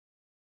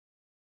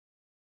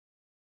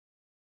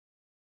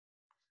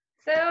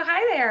So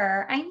hi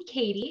there, I'm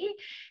Katie,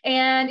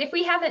 and if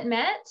we haven't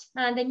met,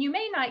 then you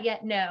may not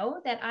yet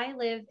know that I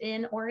live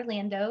in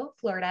Orlando,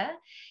 Florida,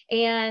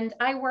 and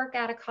I work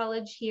at a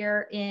college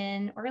here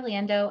in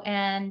Orlando,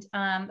 and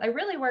I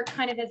really work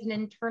kind of as an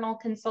internal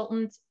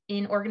consultant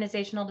in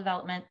organizational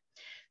development.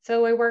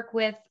 So I work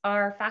with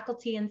our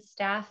faculty and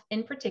staff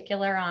in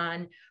particular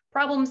on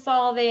problem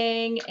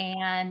solving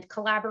and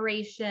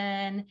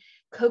collaboration,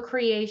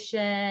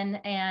 co-creation,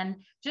 and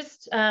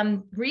just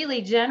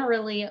really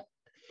generally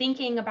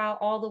thinking about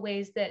all the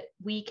ways that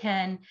we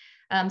can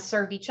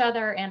serve each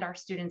other and our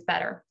students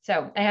better.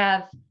 So I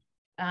have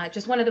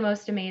just one of the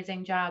most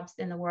amazing jobs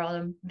in the world.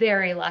 I'm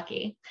very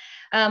lucky.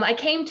 I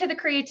came to the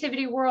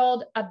creativity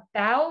world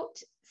about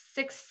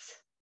 6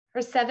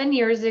 or 7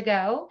 years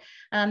ago.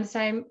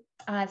 So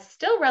I'm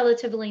still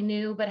relatively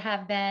new, but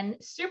have been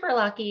super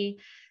lucky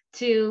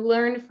to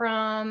learn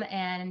from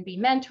and be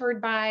mentored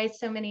by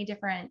so many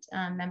different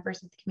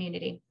members of the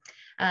community.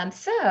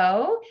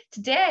 So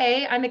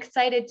today I'm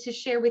excited to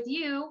share with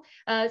you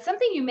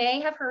something you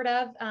may have heard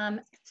of.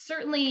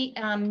 Certainly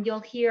you'll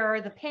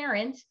hear the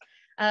parent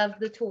of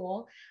the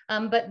tool,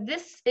 but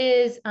this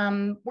is,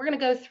 we're going to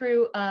go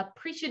through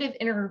Appreciative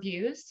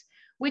Interviews,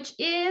 which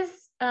is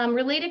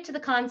related to the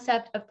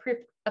concept of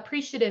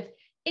appreciative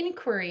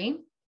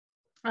inquiry.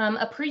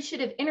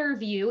 Appreciative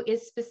Interview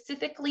is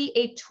specifically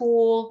a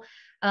tool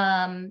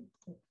in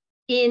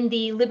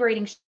the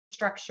Liberating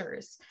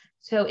Structures.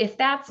 So if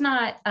that's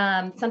not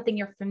something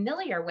you're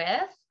familiar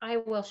with, I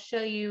will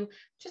show you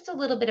just a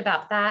little bit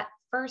about that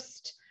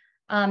first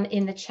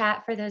in the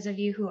chat for those of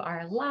you who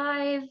are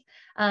live.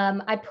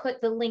 I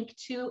put the link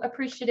to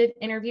Appreciative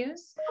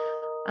Interviews.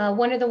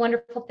 One of the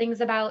wonderful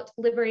things about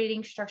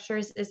Liberating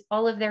Structures is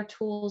all of their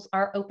tools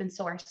are open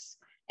source,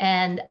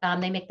 and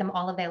they make them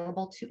all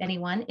available to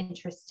anyone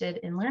interested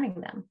in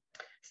learning them.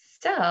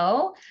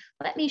 So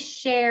let me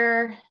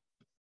share,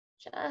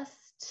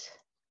 just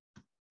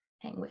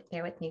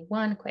bear with me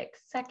one quick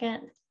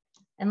second,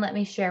 and let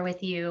me share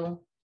with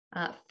you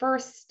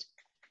first.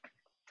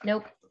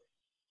 Nope,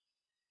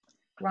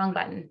 wrong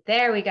button.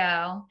 There we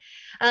go.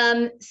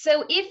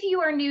 So if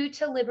you are new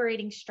to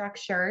Liberating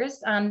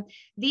Structures,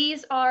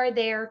 these are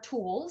their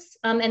tools,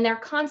 and they're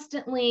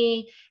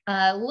constantly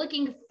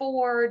looking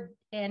forward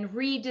and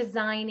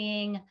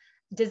designing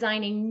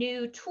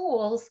new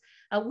tools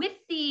with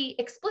the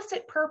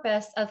explicit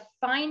purpose of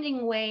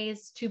finding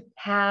ways to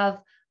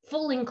have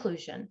full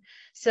inclusion.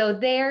 So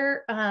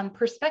their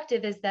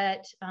perspective is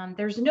that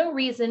there's no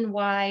reason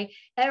why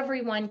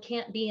everyone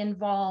can't be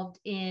involved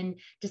in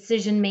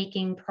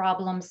decision-making,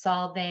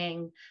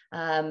 problem-solving,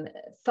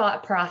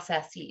 thought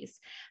processes.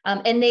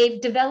 And they've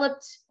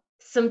developed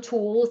some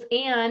tools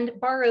and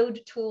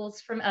borrowed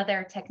tools from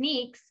other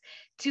techniques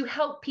to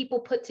help people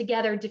put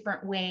together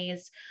different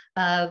ways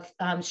of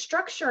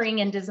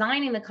structuring and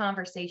designing the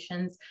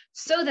conversations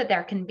so that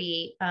there can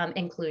be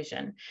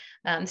inclusion.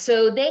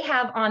 So they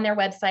have on their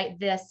website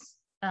this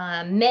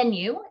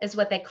menu, is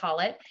what they call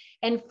it.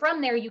 And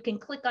from there, you can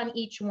click on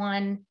each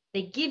one.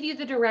 They give you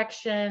the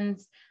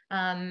directions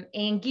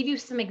and give you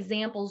some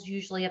examples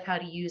usually of how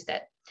to use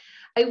it.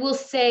 I will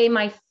say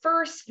my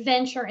first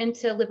venture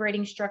into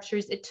Liberating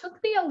Structures, it took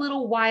me a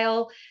little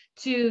while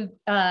to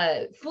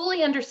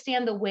fully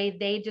understand the way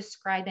they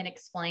describe and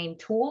explain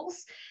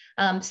tools.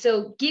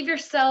 So give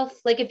yourself,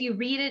 like if you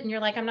read it and you're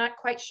like, I'm not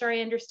quite sure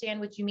I understand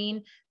what you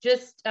mean,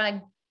 just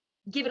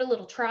give it a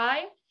little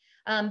try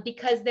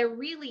because they're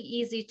really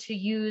easy to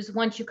use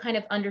once you kind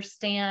of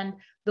understand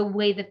the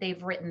way that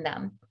they've written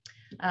them.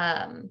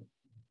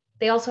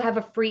 They also have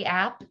a free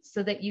app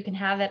so that you can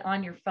have it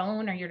on your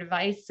phone or your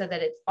device so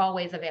that it's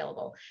always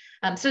available.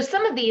 So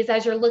some of these,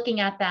 as you're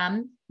looking at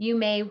them, you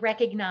may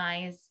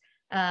recognize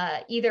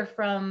either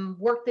from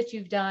work that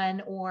you've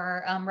done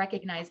or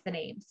recognize the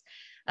names.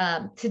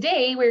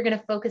 Today, we're going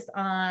to focus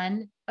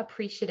on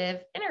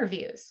Appreciative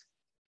Interviews.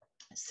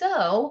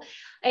 So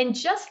in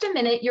just a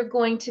minute, you're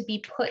going to be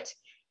put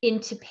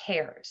into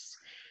pairs.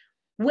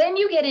 When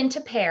you get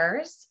into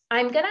pairs,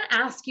 I'm going to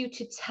ask you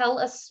to tell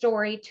a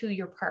story to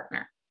your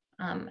partner.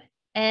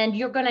 And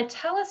you're going to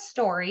tell a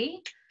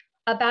story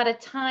about a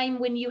time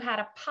when you had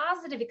a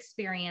positive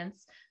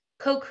experience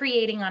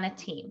co-creating on a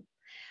team.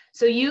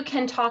 So you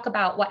can talk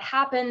about what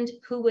happened,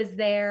 who was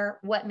there,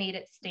 what made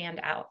it stand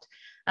out.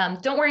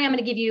 Don't worry, I'm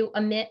going to give you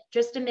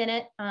just a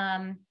minute.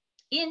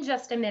 In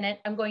just a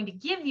minute, I'm going to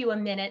give you a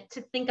minute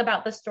to think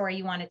about the story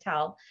you want to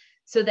tell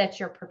so that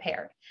you're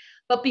prepared.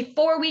 But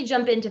before we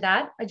jump into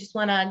that, I just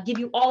want to give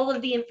you all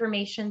of the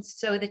information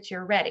so that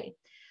you're ready.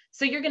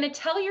 So you're going to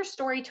tell your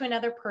story to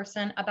another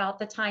person about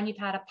the time you've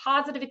had a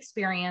positive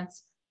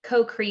experience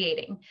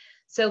co-creating.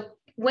 So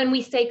when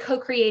we say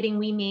co-creating,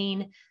 we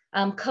mean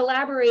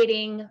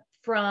collaborating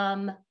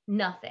from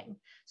nothing.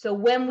 So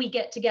when we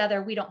get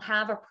together, we don't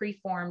have a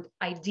preformed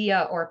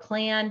idea or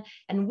plan,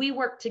 and we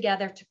work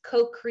together to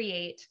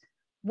co-create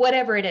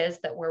whatever it is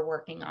that we're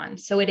working on.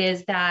 So it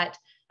is that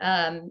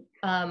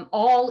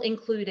all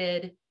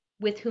included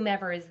with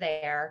whomever is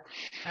there,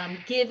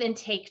 give and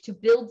take to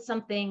build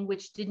something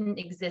which didn't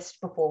exist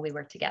before we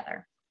were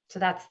together. So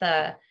that's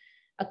the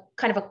a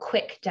kind of a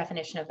quick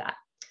definition of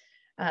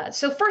that.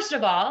 So first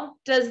of all,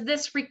 does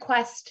this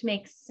request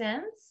make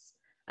sense?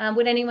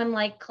 Would anyone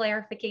like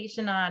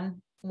clarification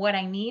on what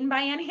I mean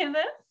by any of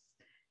this?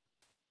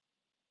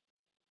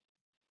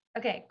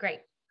 Okay,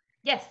 great.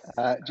 Yes.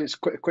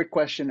 Just quick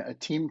question. A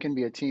team can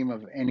be a team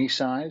of any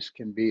size,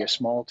 can be a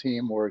small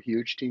team or a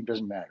huge team,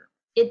 doesn't matter.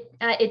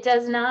 It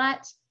does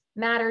not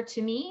matter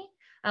to me.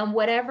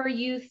 Whatever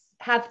you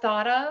have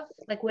thought of,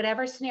 like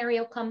whatever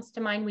scenario comes to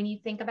mind when you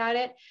think about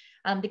it,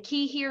 the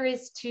key here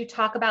is to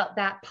talk about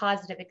that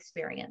positive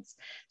experience.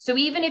 So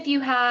even if you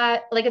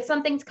had, like if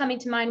something's coming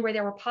to mind where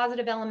there were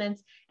positive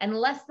elements and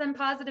less than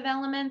positive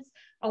elements,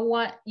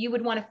 you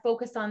would want to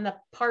focus on the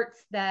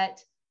parts that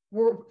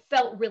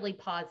felt really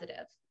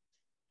positive.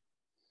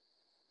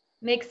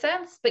 Makes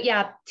sense? But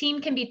yeah,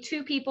 team can be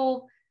 2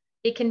 people.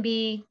 It can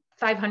be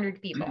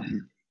 500 people.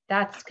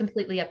 That's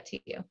completely up to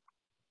you.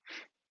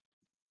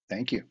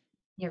 Thank you.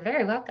 You're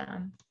very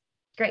welcome.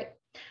 Great.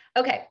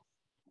 Okay.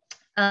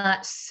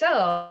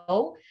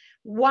 So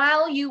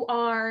while you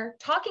are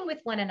talking with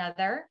one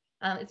another,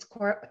 it's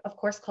of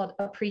course called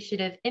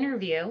appreciative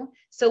interview.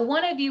 So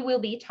one of you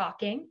will be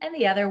talking and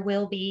the other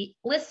will be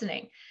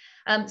listening.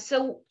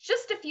 So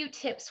just a few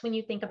tips when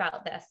you think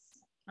about this.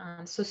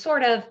 So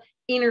sort of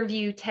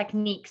interview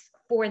techniques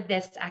for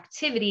this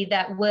activity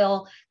that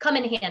will come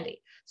in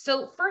handy.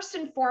 So first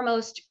and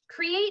foremost,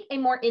 create a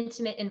more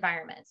intimate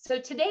environment. So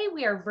today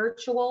we are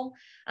virtual,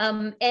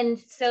 and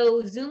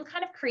so Zoom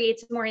kind of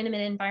creates a more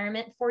intimate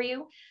environment for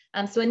you.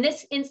 So in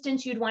this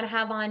instance, you'd want to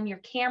have on your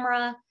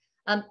camera.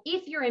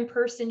 If you're in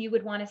person, you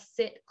would want to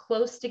sit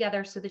close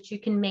together so that you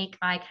can make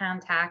eye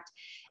contact,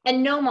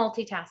 and no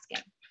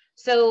multitasking.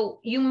 So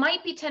you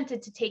might be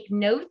tempted to take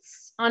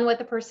notes on what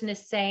the person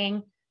is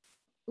saying.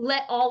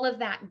 Let all of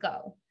that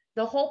go.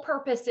 The whole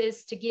purpose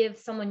is to give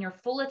someone your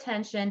full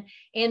attention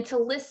and to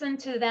listen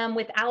to them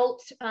without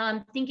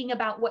thinking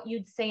about what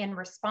you'd say in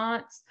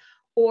response,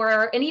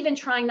 and even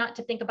trying not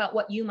to think about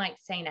what you might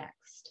say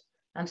next.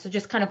 So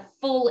just kind of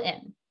full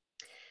in.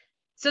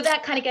 So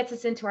that kind of gets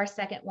us into our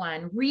second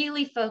one,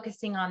 really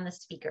focusing on the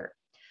speaker.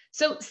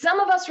 So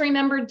some of us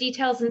remember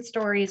details and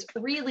stories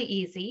really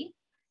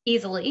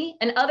easily,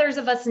 and others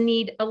of us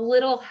need a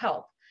little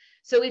help.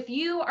 So if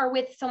you are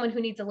with someone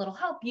who needs a little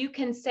help, you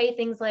can say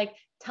things like,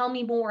 tell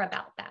me more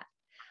about that.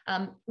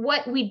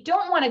 What we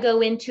don't want to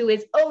go into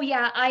is, oh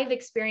yeah, I've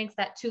experienced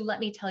that too.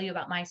 Let me tell you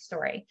about my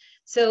story.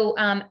 So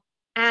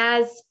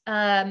as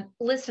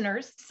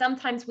listeners,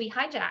 sometimes we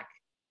hijack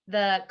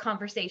the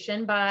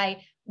conversation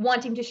by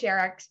wanting to share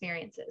our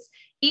experiences.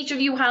 Each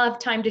of you have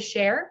time to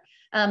share.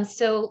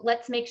 So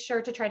let's make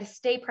sure to try to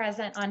stay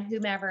present on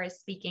whomever is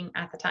speaking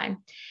at the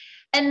time.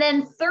 And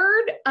then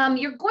third,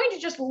 you're going to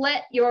just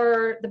let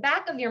the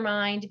back of your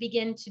mind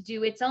begin to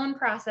do its own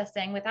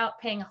processing without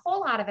paying a whole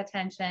lot of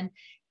attention,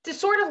 to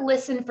sort of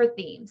listen for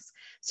themes.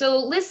 So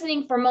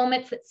listening for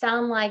moments that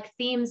sound like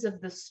themes of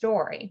the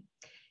story.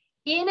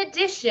 In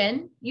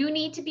addition, you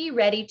need to be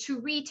ready to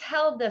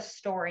retell the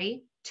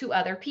story to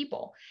other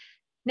people.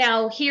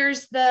 Now,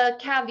 here's the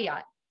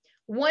caveat.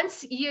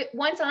 Once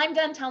I'm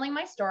done telling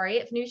my story,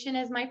 if Nushin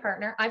is my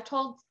partner, I've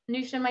told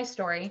Nushin my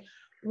story,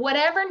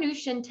 whatever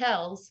Nushin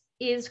tells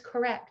is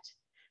correct.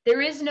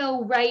 There is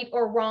no right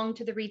or wrong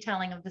to the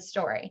retelling of the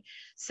story.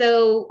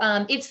 So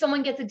if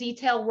someone gets a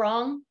detail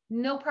wrong,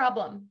 no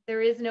problem.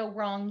 There is no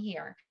wrong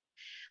here.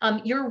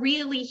 You're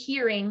really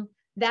hearing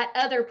that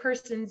other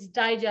person's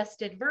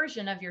digested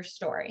version of your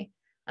story.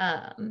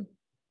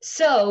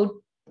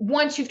 So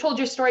once you've told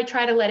your story,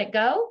 try to let it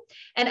go.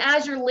 And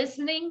as you're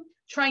listening,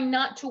 try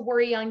not to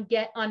worry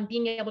on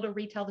being able to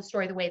retell the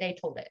story the way they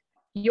told it.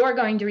 You're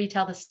going to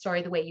retell the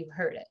story the way you've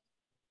heard it.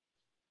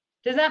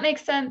 Does that make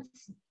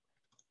sense?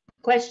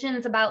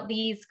 Questions about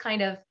these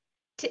kind of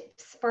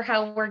tips for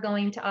how we're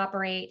going to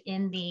operate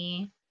in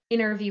the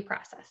interview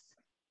process?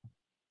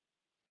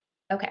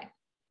 Okay,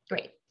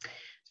 great.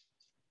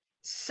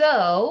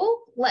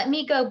 So let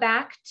me go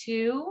back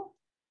to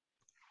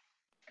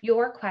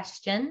your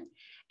question,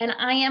 and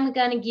I am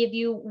going to give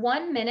you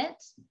 1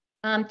 minute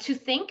to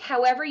think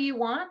however you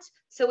want.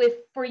 So if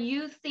for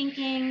you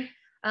thinking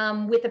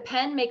with a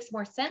pen makes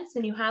more sense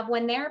and you have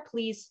one there,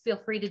 please feel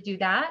free to do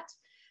that.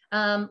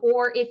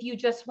 Or if you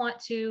just want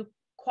to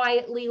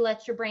quietly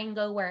let your brain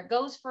go where it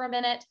goes for a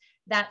minute,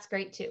 that's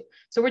great too.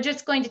 So we're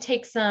just going to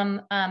take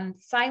some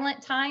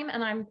silent time,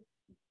 and I'm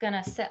going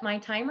to set my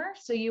timer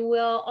so you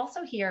will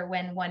also hear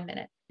when 1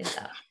 minute is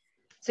up.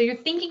 So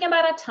you're thinking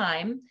about a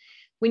time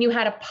when you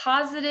had a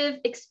positive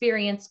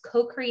experience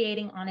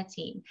co-creating on a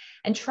team,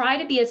 and try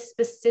to be as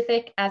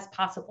specific as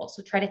possible.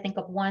 So try to think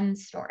of one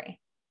story.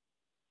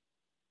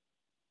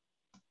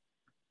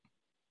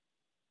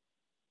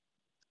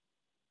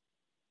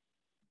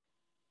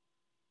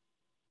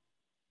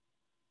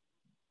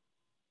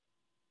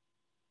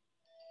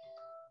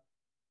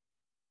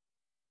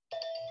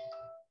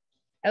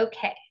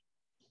 Okay,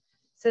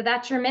 so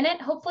that's your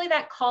minute. Hopefully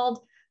that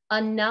called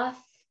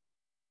enough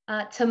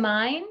to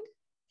mind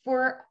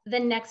for the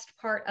next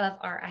part of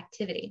our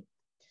activity.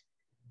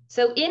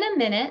 So in a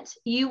minute,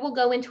 you will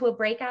go into a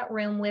breakout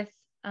room with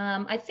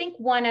I think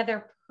one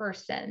other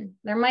person.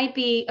 There might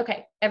be,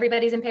 okay,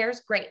 everybody's in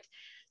pairs, great.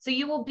 So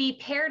you will be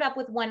paired up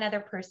with one other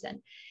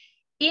person.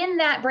 In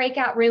that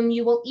breakout room,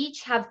 you will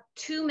each have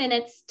 2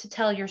 minutes to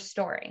tell your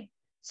story.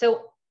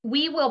 So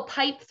we will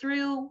pipe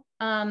through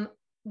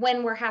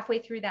when we're halfway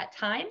through that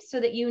time so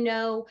that you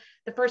know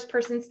the first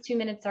person's 2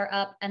 minutes are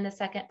up and the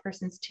second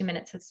person's 2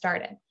 minutes have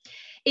started.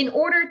 In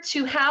order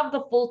to have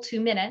the full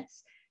 2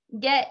 minutes,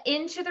 get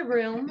into the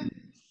room,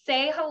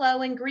 say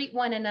hello and greet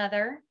one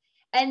another,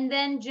 and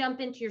then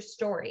jump into your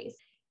stories.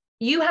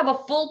 You have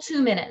a full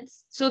 2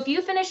 minutes. So if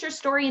you finish your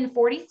story in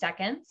 40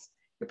 seconds,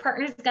 your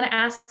partner is going to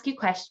ask you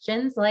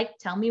questions like,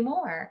 tell me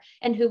more,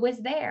 and who was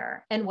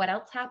there, and what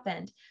else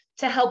happened,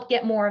 to help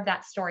get more of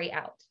that story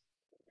out.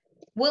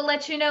 We'll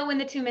let you know when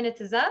the 2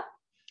 minutes is up,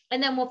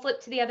 and then we'll flip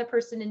to the other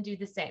person and do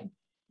the same.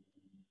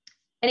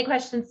 Any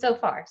questions so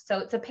far? So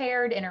it's a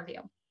paired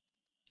interview.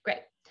 Great.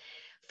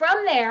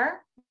 From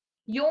there,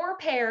 your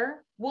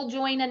pair will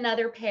join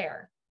another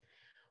pair.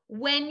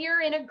 When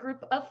you're in a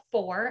group of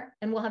 4,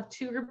 and we'll have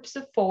 2 groups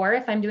of 4,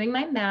 if I'm doing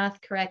my math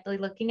correctly,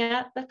 looking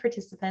at the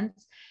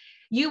participants,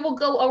 you will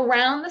go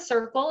around the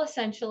circle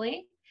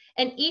essentially,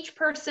 and each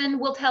person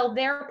will tell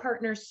their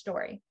partner's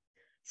story.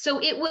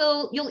 So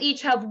you'll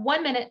each have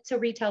 1 minute to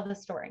retell the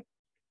story.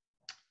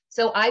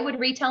 So I would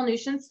retell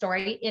Nushin's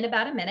story in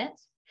about a minute,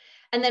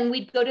 and then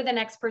we'd go to the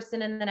next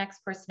person and the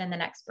next person and the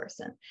next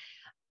person.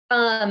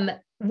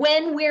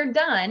 When we're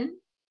done,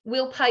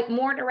 we'll pipe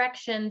more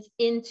directions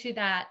into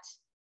that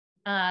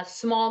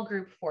small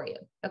group for you,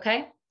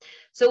 okay?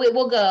 So it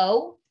will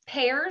go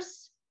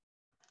pairs.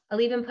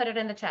 I'll even put it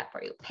in the chat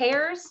for you.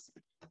 Pairs,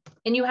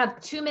 and you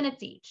have 2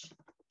 minutes each.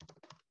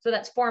 So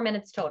that's 4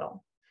 minutes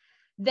total.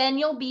 Then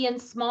you'll be in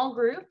small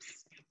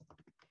groups,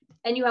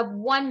 and you have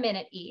 1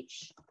 minute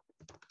each.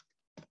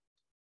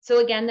 So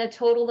again, a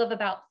total of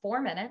about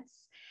 4 minutes.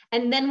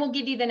 And then we'll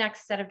give you the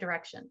next set of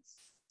directions.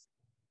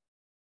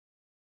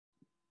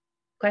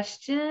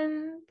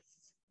 Questions?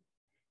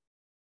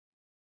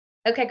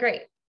 Okay,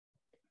 great.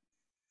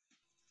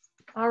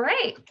 All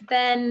right,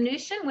 then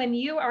Nushin, when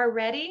you are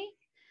ready,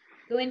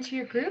 go into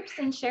your groups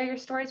and share your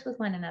stories with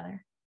one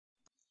another.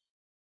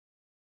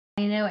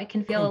 I know it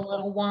can feel a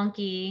little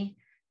wonky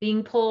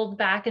being pulled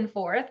back and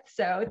forth,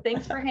 so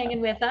thanks for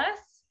hanging with us.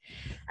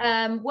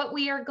 What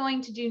we are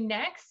going to do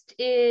next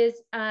is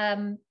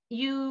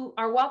you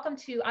are welcome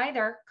to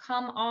either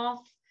come off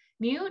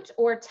mute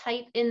or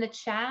type in the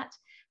chat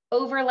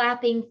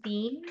overlapping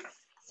themes.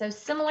 So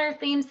similar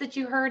themes that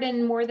you heard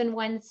in more than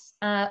one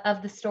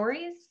of the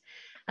stories.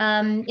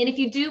 And if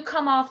you do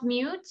come off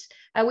mute,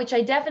 which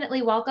I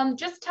definitely welcome,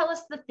 just tell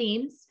us the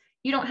themes.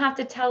 You don't have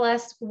to tell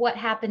us what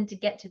happened to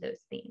get to those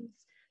themes.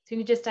 So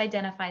you can just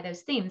identify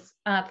those themes.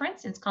 For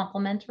instance,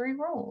 complementary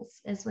roles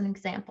is one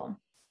example.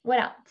 What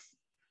else?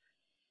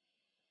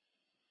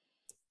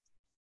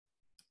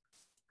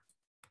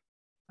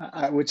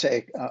 I would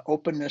say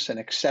openness and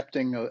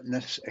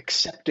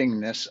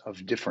acceptingness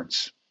of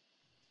difference.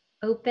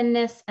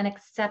 Openness and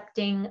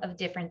accepting of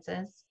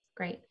differences.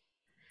 Great.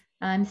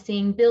 I'm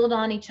seeing build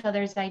on each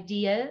other's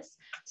ideas,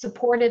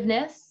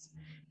 supportiveness,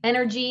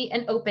 energy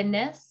and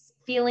openness,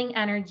 feeling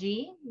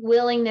energy,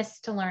 willingness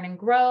to learn and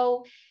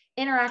grow,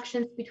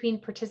 interactions between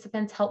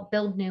participants help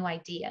build new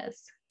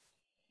ideas.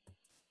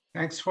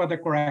 Thanks for the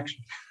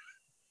correction.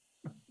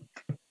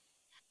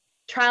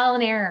 Trial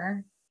and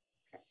error.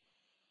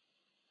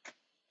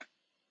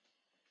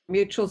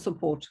 Mutual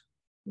support.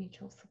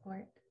 Mutual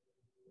support.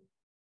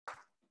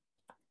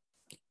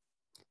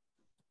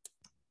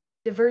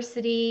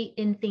 Diversity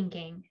in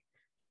thinking.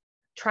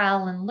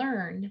 Trial and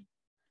learn.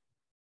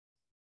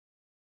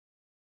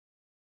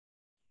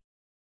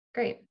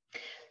 Great.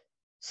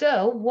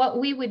 So what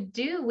we would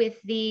do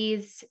with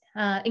these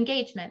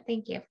engagement,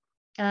 thank you.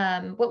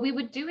 What we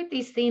would do with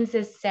these themes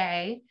is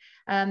say,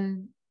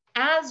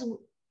 as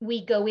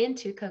we go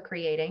into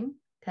co-creating,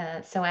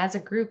 so as a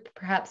group,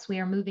 perhaps we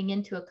are moving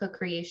into a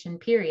co-creation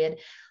period,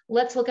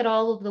 let's look at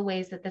all of the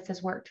ways that this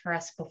has worked for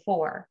us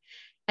before.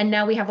 And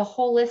now we have a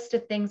whole list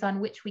of things on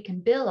which we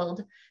can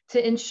build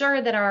to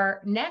ensure that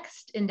our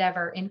next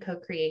endeavor in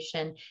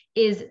co-creation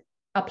is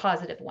a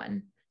positive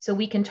one. So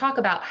we can talk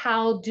about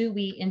how do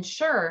we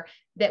ensure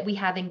that we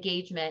have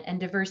engagement and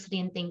diversity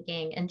in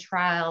thinking and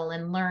trial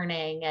and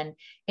learning and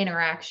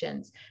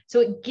interactions. So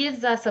it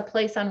gives us a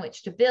place on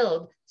which to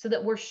build so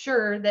that we're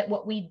sure that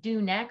what we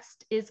do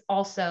next is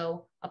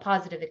also a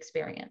positive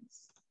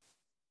experience.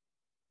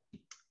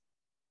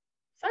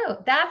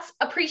 So that's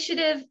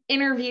Appreciative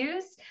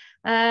Interviews.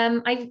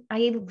 I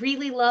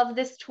really love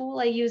this tool.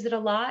 I use it a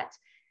lot.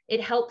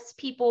 It helps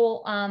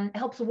people,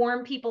 helps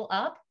warm people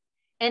up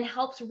and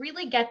helps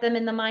really get them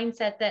in the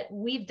mindset that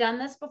we've done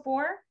this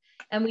before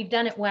and we've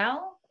done it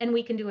well and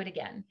we can do it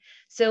again.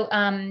 So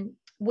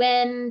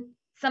when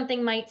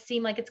something might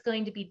seem like it's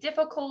going to be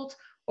difficult,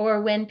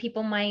 or when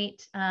people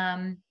might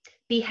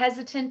be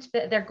hesitant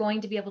that they're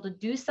going to be able to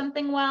do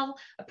something well,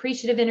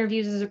 Appreciative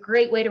Interviews is a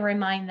great way to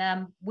remind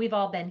them we've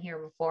all been here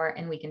before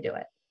and we can do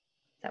it.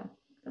 So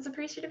that's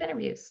Appreciative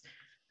Interviews.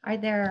 Are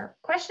there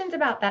questions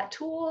about that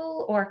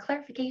tool or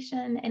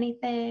clarification,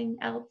 anything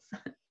else?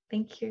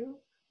 Thank you.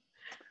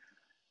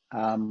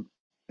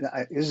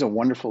 This is a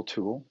wonderful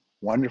tool,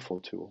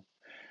 wonderful tool.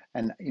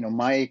 And, you know,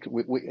 Mike,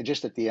 we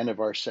just at the end of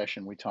our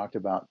session, we talked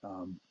about,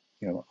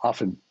 you know,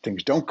 often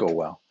things don't go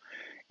well.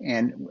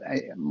 And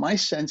my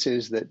sense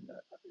is that,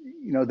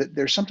 you know, that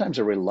there's sometimes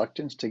a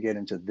reluctance to get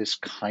into this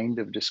kind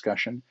of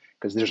discussion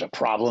because there's a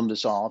problem to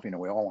solve. You know,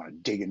 we all want to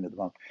dig into the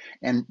problem.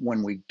 And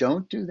when we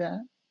don't do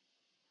that,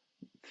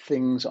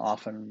 things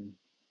often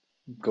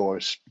go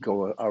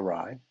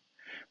awry.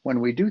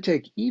 When we do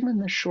take even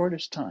the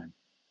shortest time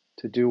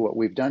to do what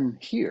we've done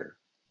here,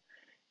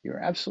 you're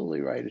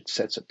absolutely right. It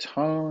sets a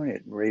tone.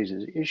 It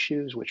raises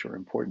issues which are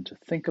important to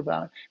think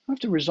about. You don't have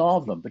to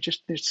resolve them, but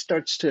just it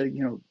starts to,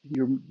 you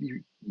know,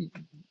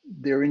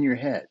 they're in your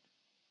head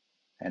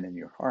and in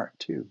your heart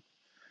too.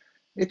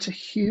 It's a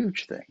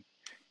huge thing.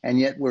 And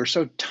yet we're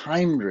so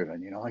time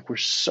driven, you know, like we're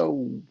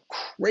so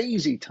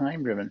crazy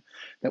time driven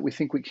that we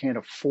think we can't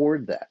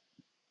afford that.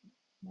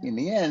 Yeah. In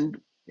the end,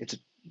 it's,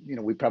 you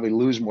know, we probably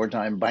lose more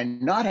time by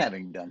not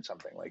having done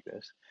something like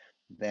this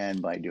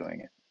than by doing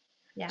it.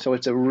 Yeah. So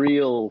it's a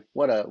real,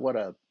 what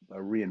a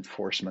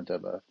reinforcement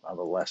of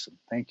a lesson.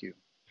 Thank you.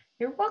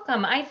 You're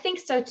welcome. I think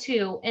so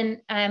too. And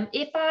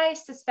if I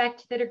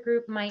suspect that a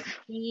group might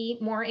be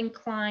more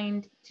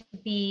inclined to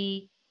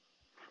be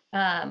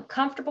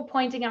comfortable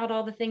pointing out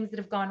all the things that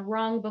have gone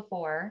wrong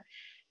before,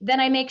 then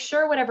I make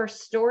sure whatever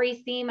story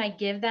theme I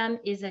give them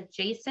is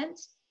adjacent,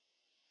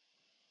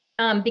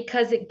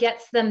 because it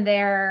gets them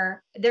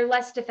there. They're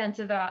less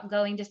defensive about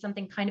going to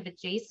something kind of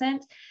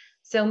adjacent.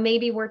 So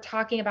maybe we're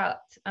talking about,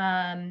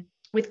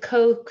 with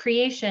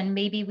co-creation,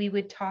 maybe we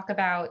would talk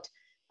about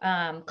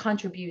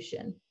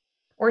contribution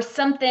or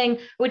something,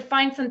 would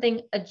find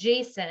something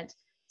adjacent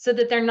so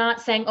that they're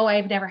not saying, oh,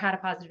 I've never had a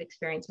positive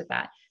experience with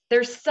that.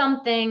 There's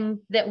something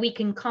that we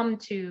can come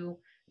to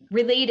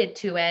related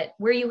to it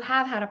where you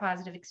have had a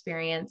positive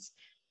experience,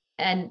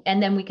 and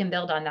then we can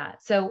build on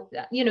that. So,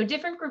 you know,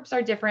 different groups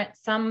are different.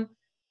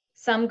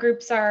 Some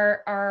groups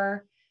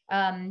are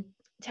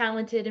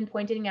talented in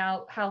pointing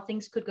out how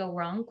things could go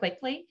wrong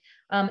quickly,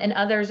 and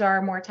others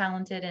are more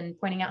talented in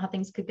pointing out how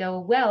things could go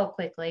well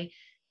quickly.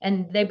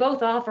 And they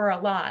both offer a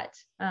lot,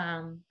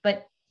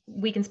 but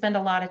we can spend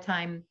a lot of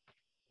time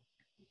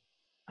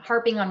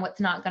harping on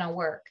what's not going to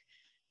work,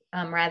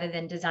 rather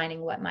than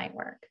designing what might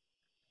work.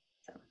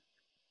 So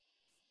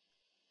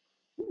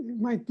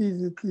it might be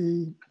that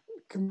the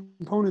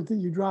component that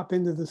you drop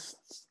into the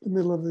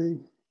middle of the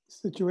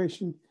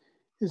situation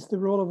is the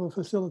role of a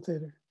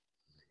facilitator.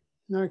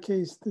 In our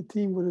case, the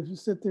team would have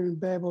sit there and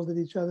babbled at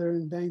each other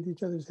and banged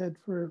each other's head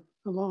for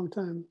a long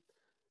time.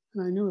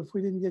 And I knew if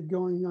we didn't get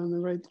going on the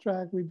right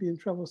track, we'd be in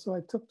trouble. So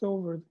I took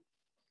over,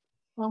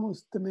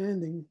 almost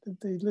demanding that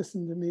they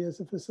listen to me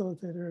as a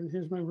facilitator, and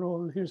here's my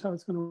role, and here's how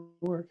it's going to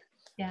work.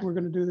 Yeah. We're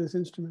going to do this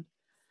instrument.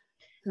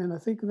 And I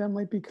think that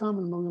might be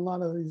common among a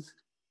lot of these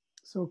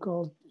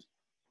so-called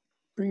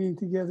bringing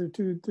together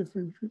two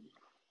different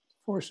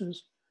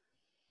forces.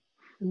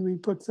 And we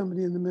put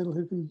somebody in the middle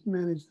who can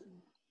manage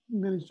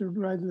to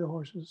ride the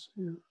horses.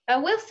 Yeah. I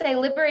will say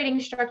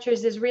Liberating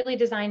Structures is really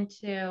designed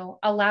to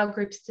allow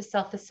groups to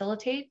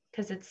self-facilitate,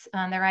 because it's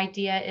their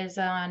idea is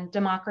on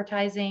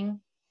democratizing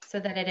so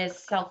that it is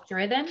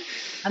self-driven.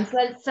 So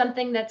that's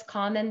something that's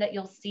common that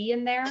you'll see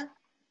in there.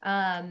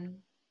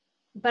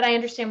 But I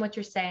understand what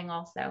you're saying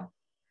also.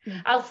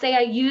 Yeah. I'll say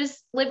I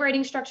use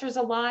Liberating Structures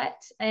a lot,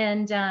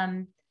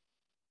 and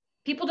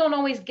people don't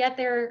always get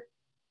there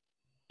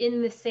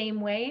in the same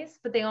ways,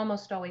 but they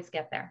almost always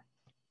get there.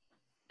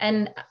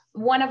 And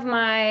one of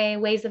my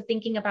ways of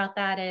thinking about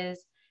that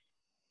is,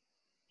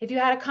 if you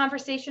had a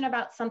conversation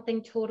about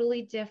something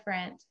totally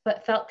different,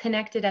 but felt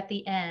connected at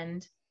the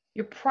end,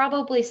 you're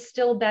probably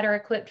still better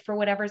equipped for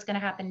whatever's going to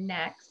happen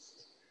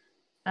next.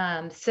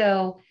 When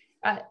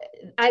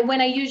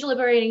I use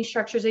Liberating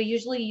Structures, I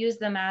usually use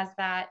them as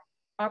that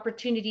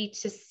opportunity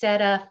to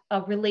set up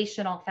a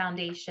relational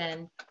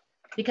foundation,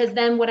 because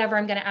then whatever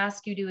I'm going to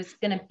ask you to is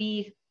going to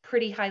be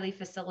pretty highly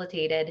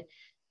facilitated.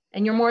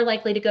 And you're more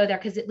likely to go there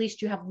because at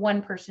least you have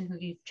one person who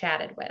you've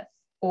chatted with,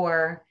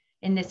 or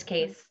in this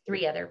case,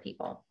 3 other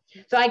people.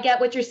 So I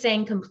get what you're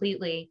saying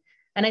completely.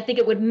 And I think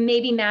it would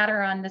maybe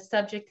matter on the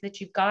subject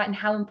that you've got and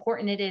how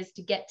important it is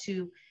to get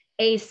to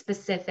a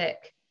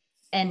specific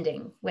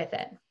ending with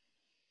it.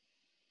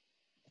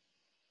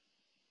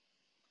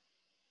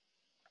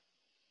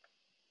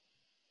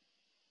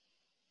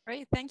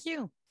 Great, thank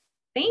you.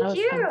 Thank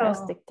you.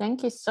 Fantastic.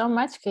 Thank you so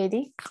much,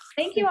 Katie.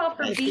 Thank you all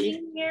for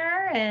being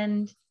here,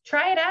 and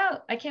try it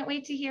out. I can't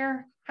wait to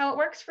hear how it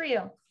works for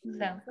you.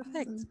 So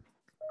perfect.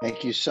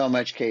 Thank you so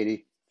much,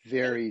 Katie.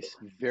 Very,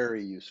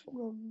 very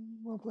useful.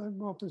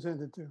 Well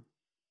presented too.